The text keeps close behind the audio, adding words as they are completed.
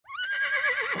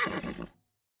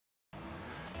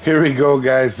Here we go,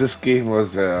 guys. This game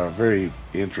was a very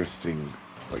interesting,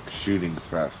 like, shooting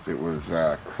fest. It was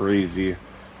crazy.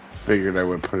 Figured I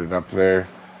would put it up there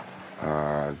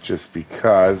just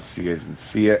because you guys can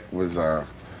see it. It was a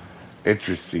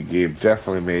interesting game.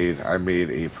 Definitely I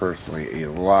made personally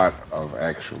a lot of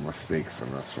actual mistakes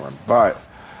in this one. But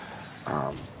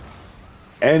um,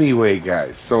 anyway,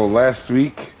 guys, so last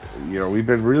week, we've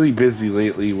been really busy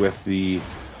lately with the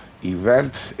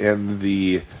event and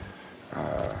the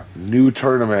new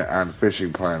tournament on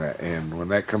Fishing Planet, and when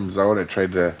that comes out, I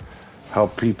tried to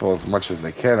help people as much as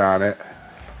I can on it,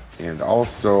 and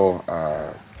also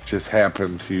just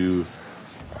happened to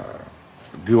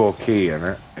do okay in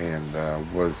it,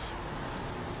 and was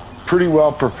pretty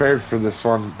well prepared for this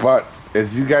one. But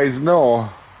as you guys know,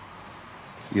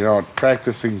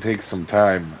 practicing takes some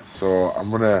time, so I'm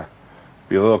gonna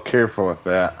be a little careful with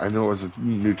that. I know it was a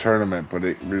new tournament, but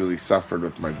it really suffered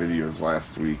with my videos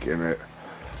last week, and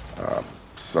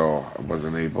so I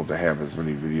wasn't able to have as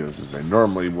many videos as I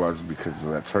normally was because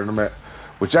of that tournament,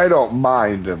 which I don't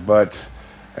mind, but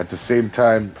at the same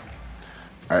time,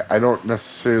 I don't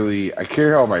necessarily, I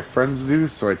care how my friends do,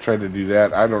 so I try to do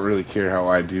that. I don't really care how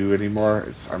I do anymore.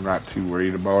 I'm not too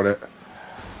worried about it.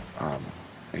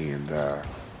 And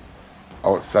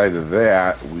outside of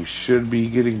that, we should be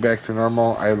getting back to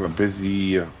normal. I have a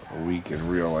busy week in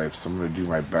real life, so I'm going to do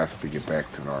my best to get back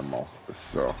to normal.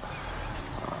 So,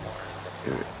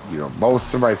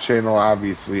 most of my channel,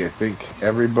 obviously, I think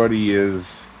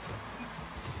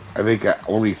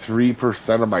only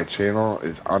 3% of my channel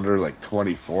is under like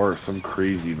 24 or some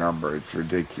crazy number. It's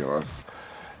ridiculous.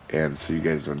 And so you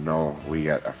guys would know we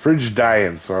got a fridge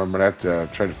dying, so I'm going to have to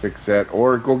try to fix that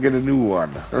or go get a new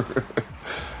one.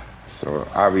 So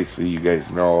obviously you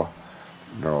guys know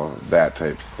that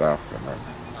type of stuff. And then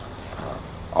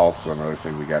also another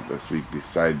thing we got this week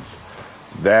besides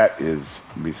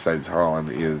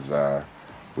Holland is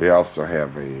we also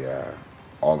have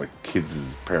all the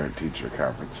kids' parent-teacher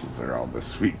conferences are all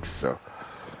this week. So,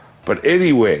 but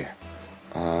anyway,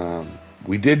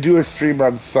 we did do a stream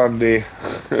on Sunday,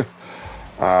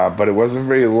 but it wasn't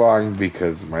very long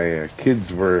because my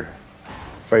kids were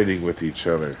fighting with each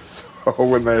other. So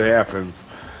when that happens,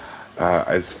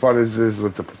 as fun as it is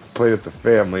to play with the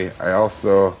family, I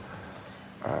also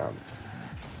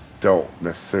don't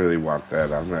necessarily want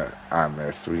that on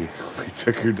there, so we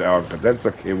took her down, but that's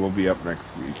okay. We'll be up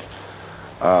next week.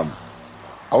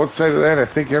 Outside of that, I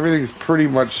think everything's pretty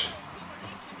much.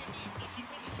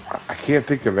 I can't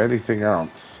think of anything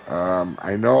else.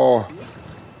 I know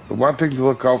the one thing to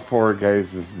look out for,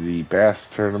 guys, is the bass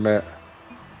tournament.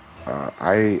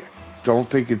 I don't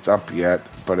think it's up yet,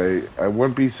 but I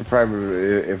wouldn't be surprised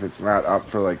if it's not up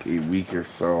for like a week or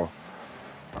so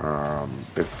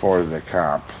before the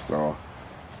comp. So,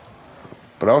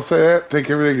 but outside of that, I think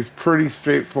everything is pretty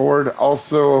straightforward.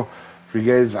 Also, for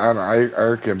you guys on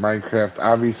Ark and Minecraft,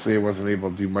 obviously I wasn't able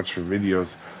to do much for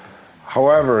videos.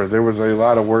 However, there was a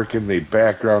lot of work in the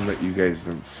background that you guys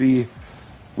didn't see.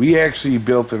 We actually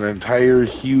built an entire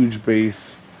huge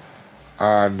base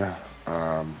on,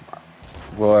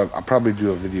 well, I'll probably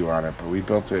do a video on it, but we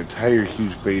built an entire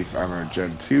huge base on our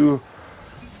Gen 2,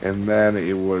 and then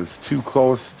it was too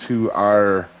close to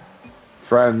our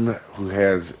friend who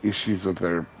has issues with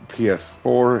their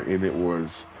PS4, and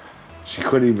she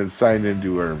couldn't even sign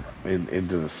into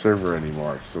the server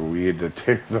anymore, so we had to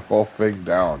tear the whole thing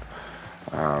down.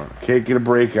 Can't get a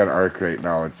break on Ark right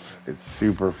now. It's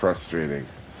super frustrating.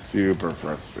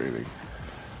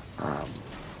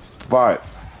 But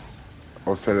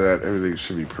outside of that, everything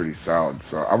should be pretty solid.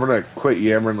 So I'm gonna quit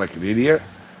yammering like an idiot,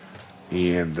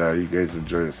 and you guys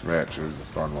enjoy this match. It was a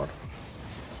fun one.